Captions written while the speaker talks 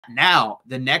Now,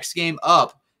 the next game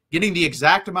up, getting the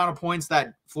exact amount of points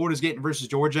that Florida's getting versus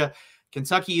Georgia.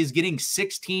 Kentucky is getting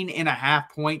 16.5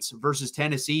 points versus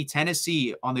Tennessee.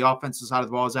 Tennessee, on the offensive side of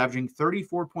the ball, is averaging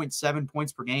 34.7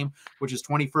 points per game, which is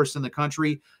 21st in the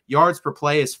country. Yards per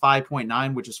play is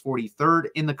 5.9, which is 43rd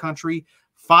in the country.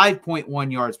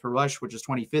 5.1 yards per rush, which is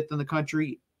 25th in the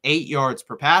country. 8 yards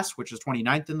per pass, which is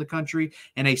 29th in the country,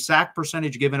 and a sack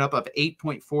percentage given up of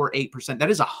 8.48%. That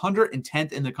is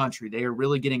 110th in the country. They are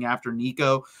really getting after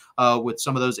Nico with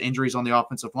some of those injuries on the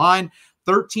offensive line.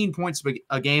 13 points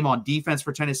a game on defense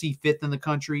for Tennessee, 5th in the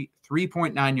country,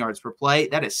 3.9 yards per play.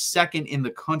 That is 2nd in the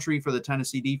country for the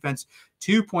Tennessee defense,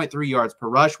 2.3 yards per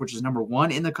rush, which is number 1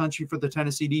 in the country for the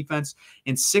Tennessee defense,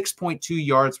 and 6.2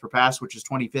 yards per pass, which is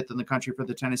 25th in the country for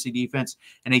the Tennessee defense,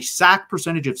 and a sack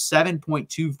percentage of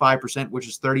 7.25%, which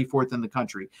is 34th in the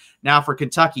country. Now for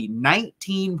Kentucky,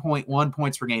 19.1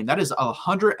 points per game. That is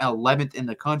 111th in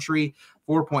the country.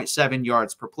 4.7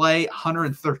 yards per play,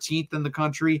 113th in the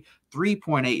country,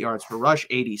 3.8 yards per rush,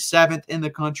 87th in the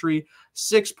country,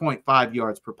 6.5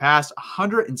 yards per pass,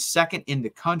 102nd in the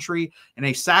country, and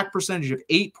a sack percentage of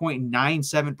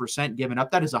 8.97% given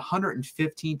up. That is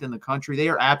 115th in the country. They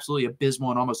are absolutely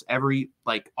abysmal in almost every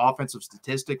offensive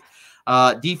statistic.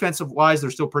 Defensive-wise,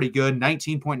 they're still pretty good.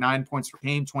 19.9 points per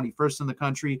game, 21st in the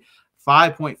country.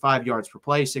 5.5 yards per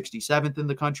play, 67th in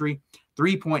the country,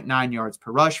 3.9 yards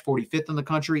per rush, 45th in the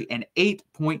country, and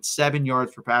 8.7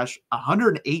 yards per pass,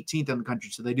 118th in the country.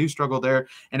 So they do struggle there.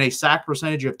 And a sack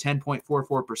percentage of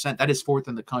 10.44%. That is 4th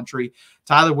in the country.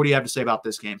 Tyler, what do you have to say about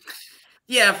this game?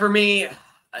 Yeah, for me,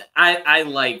 I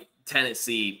like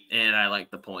Tennessee, and I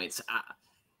like the points.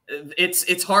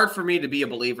 It's hard for me to be a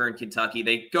believer in Kentucky.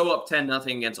 They go up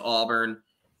 10-0 against Auburn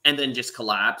and then just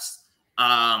collapse.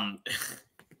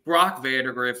 Brock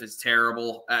Vandagriff is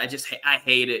terrible. I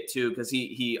hate it too because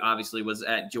he obviously was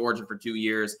at Georgia for 2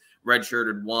 years,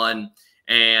 redshirted 1,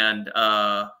 and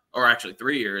or actually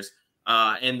 3 years,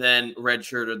 and then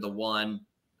redshirted the 1.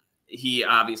 He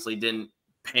obviously didn't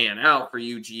pan out for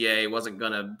UGA. Wasn't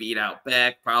gonna beat out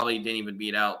Beck. Probably didn't even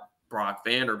beat out Brock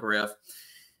Vandagriff.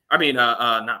 I mean,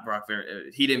 not Brock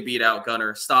Vandagriff. He didn't beat out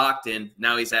Gunnar Stockton.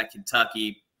 Now he's at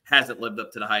Kentucky. Hasn't lived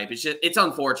up to the hype. It's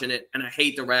unfortunate, and I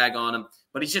hate to rag on him,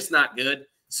 but he's just not good.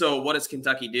 So what does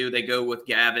Kentucky do? They go with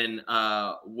Gavin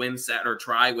Wimsatt, or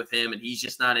try with him, and he's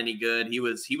just not any good. He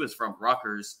was from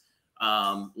Rutgers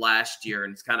last year,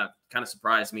 and it's kind of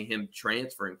surprised me him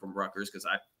transferring from Rutgers because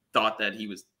I thought that he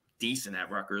was decent at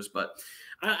Rutgers. But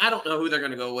I don't know who they're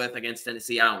going to go with against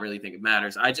Tennessee. I don't really think it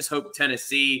matters. I just hope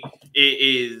Tennessee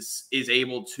is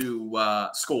able to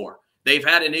score. They've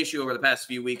had an issue over the past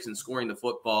few weeks in scoring the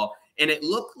football, and it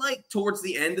looked like towards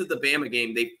the end of the Bama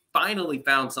game, they finally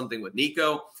found something with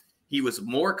Nico. He was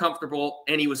more comfortable,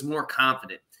 and he was more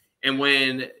confident. And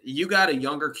when you got a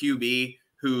younger QB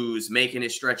who's making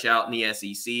his stretch out in the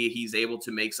SEC, he's able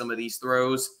to make some of these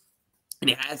throws,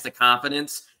 and he has the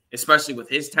confidence, especially with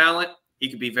his talent, he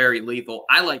could be very lethal.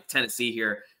 I like Tennessee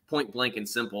here, point blank and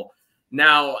simple.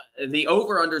 Now, the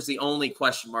over-under is the only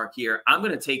question mark here. I'm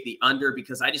going to take the under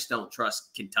because I just don't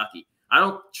trust Kentucky. I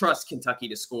don't trust Kentucky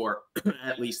to score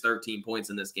at least 13 points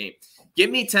in this game. Give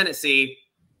me Tennessee.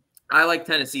 I like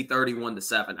Tennessee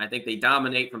 31-7. I think they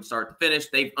dominate from start to finish.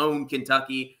 They've owned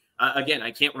Kentucky. Again,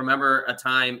 I can't remember a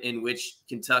time in which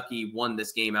Kentucky won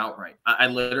this game outright. I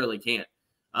literally can't.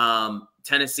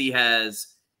 Tennessee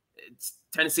has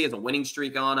a winning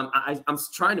streak on them. I'm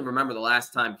trying to remember the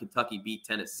last time Kentucky beat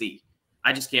Tennessee.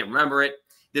 I just can't remember it.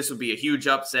 This would be a huge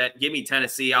upset. Give me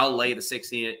Tennessee. I'll lay the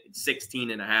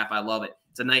 16.5. I love it.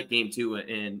 It's a night game too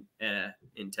in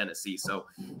Tennessee. So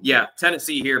yeah,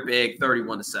 Tennessee here big,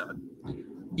 31-7.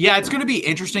 Yeah, it's going to be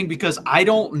interesting because I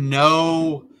don't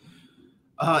know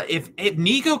if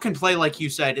Nico can play like you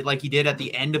said, like he did at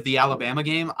the end of the Alabama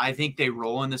game. I think they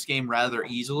roll in this game rather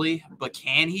easily. But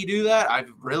can he do that?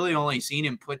 I've really only seen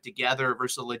him put together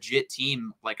versus a legit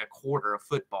team like a quarter of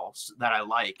football that I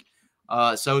like.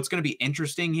 So it's going to be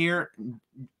interesting here.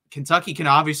 Kentucky can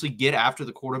obviously get after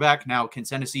the quarterback. Now, can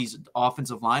Tennessee's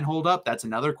offensive line hold up? That's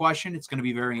another question. It's going to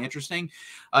be very interesting.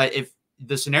 If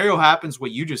the scenario happens,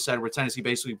 what you just said, where Tennessee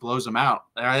basically blows them out,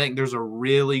 I think there's a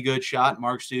really good shot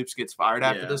Mark Stoops gets fired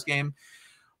after this game.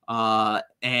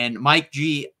 And Mike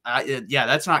G,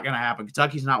 that's not going to happen.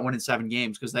 Kentucky's not winning 7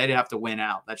 games because they'd have to win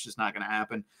out. That's just not going to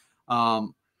happen.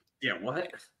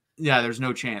 What? Yeah, there's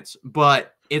no chance.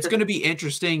 But it's going to be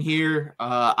interesting here.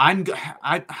 I'm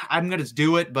going to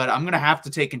do it, but I'm going to have to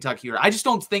take Kentucky here. I just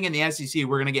don't think in the SEC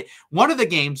we're going to get one of the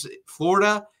games,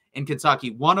 Florida and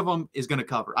Kentucky, one of them is going to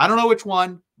cover. I don't know which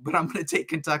one, but I'm going to take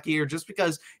Kentucky here just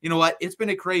because, you know what, it's been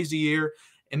a crazy year.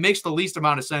 it makes the least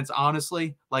amount of sense,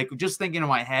 honestly. Like, just thinking in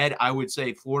my head, I would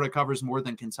say Florida covers more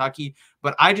than Kentucky,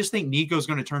 but I just think Nico's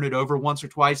going to turn it over once or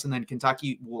twice, and then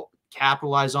Kentucky will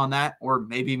capitalize on that, or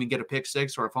maybe even get a pick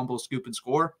six or a fumble, scoop, and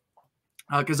score.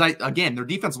 Because again, their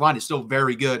defensive line is still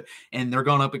very good, and they're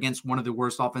going up against one of the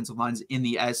worst offensive lines in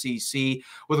the SEC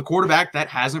with a quarterback that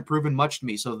hasn't proven much to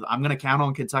me. So I'm going to count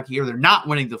on Kentucky here. They're not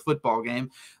winning the football game,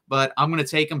 but I'm going to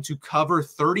take them to cover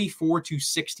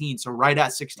 34-16. So right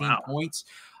at 16 points.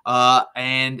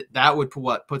 And that would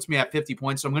puts me at 50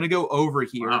 points. So I'm going to go over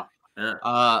here. Wow.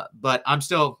 Yeah. But I'm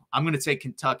going to take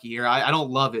Kentucky here. I don't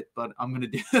love it, but I'm going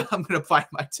to bite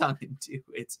my tongue and do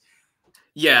it.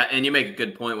 Yeah, and you make a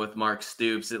good point with Mark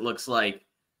Stoops. It looks like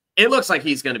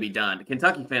he's going to be done.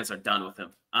 Kentucky fans are done with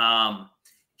him.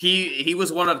 He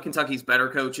was one of Kentucky's better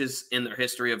coaches in their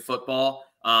history of football.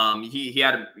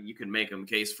 You could make him a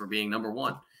case for being number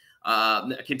one.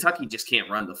 Kentucky just can't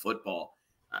run the football.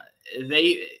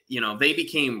 They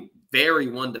became very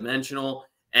one-dimensional,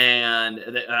 and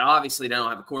obviously they don't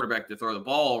have a quarterback to throw the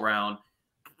ball around.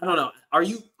 I don't know.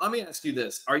 Let me ask you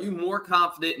this. Are you more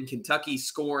confident in Kentucky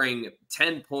scoring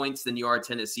 10 points than you are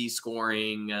Tennessee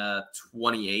scoring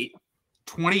 28?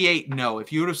 28, no.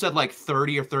 If you would have said like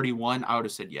 30 or 31, I would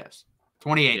have said yes.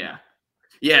 28. Yeah.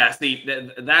 Yeah, see,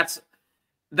 that's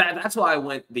why I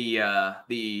went the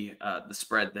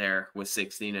spread there with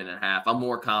 16.5. I'm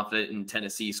more confident in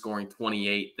Tennessee scoring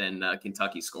 28 than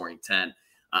Kentucky scoring 10.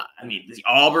 I mean, the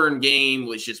Auburn game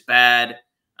was just bad.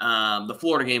 The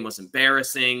Florida game was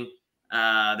embarrassing.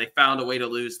 They found a way to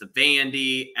lose to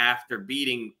Vandy after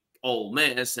beating Ole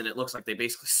Miss, and it looks like they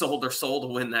basically sold their soul to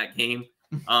win that game.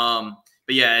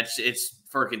 But yeah, it's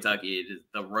for Kentucky.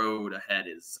 The road ahead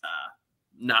is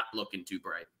not looking too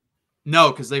bright.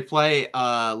 No, because they play.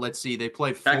 Let's see, they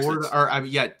play Florida,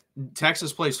 Texas.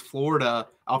 Texas plays Florida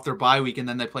off their bye week, and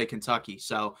then they play Kentucky.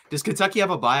 So does Kentucky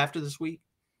have a bye after this week?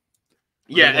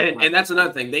 Yeah, and that's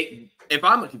another thing. If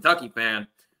I'm a Kentucky fan,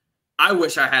 I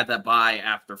wish I had that bye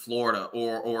after Florida,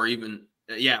 or even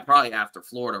probably after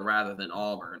Florida rather than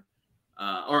Auburn,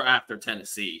 or after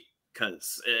Tennessee,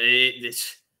 because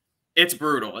it's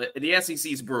brutal. The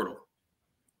SEC is brutal.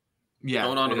 Yeah,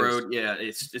 going on the road,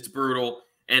 it's brutal.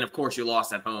 And of course, you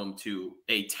lost at home to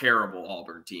a terrible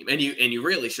Auburn team, and you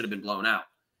really should have been blown out.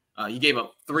 You gave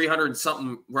up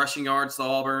 300-something rushing yards to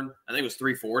Auburn. I think it was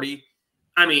 340.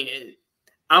 I mean,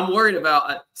 I'm worried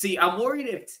about. I'm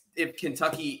worried if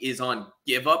Kentucky is on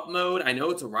give-up mode. I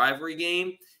know it's a rivalry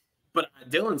game, but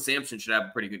Dylan Sampson should have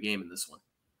a pretty good game in this one.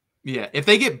 Yeah, if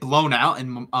they get blown out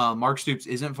and Mark Stoops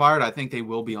isn't fired, I think they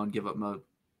will be on give-up mode.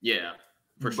 Yeah,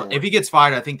 for sure. But if he gets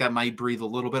fired, I think that might breathe a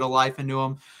little bit of life into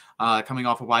him. Coming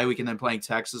off a bye week and then playing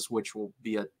Texas, which will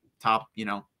be a top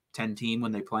 10 team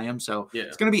when they play them. So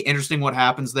it's going to be interesting what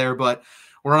happens there. But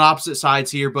we're on opposite sides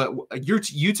here. But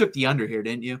you took the under here,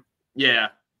 didn't you? Yeah.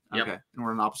 Yep. Okay, and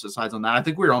we're on opposite sides on that. I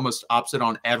think we were almost opposite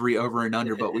on every over and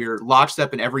under, but we were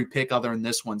lockstep in every pick other than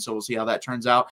this one. So we'll see how that turns out.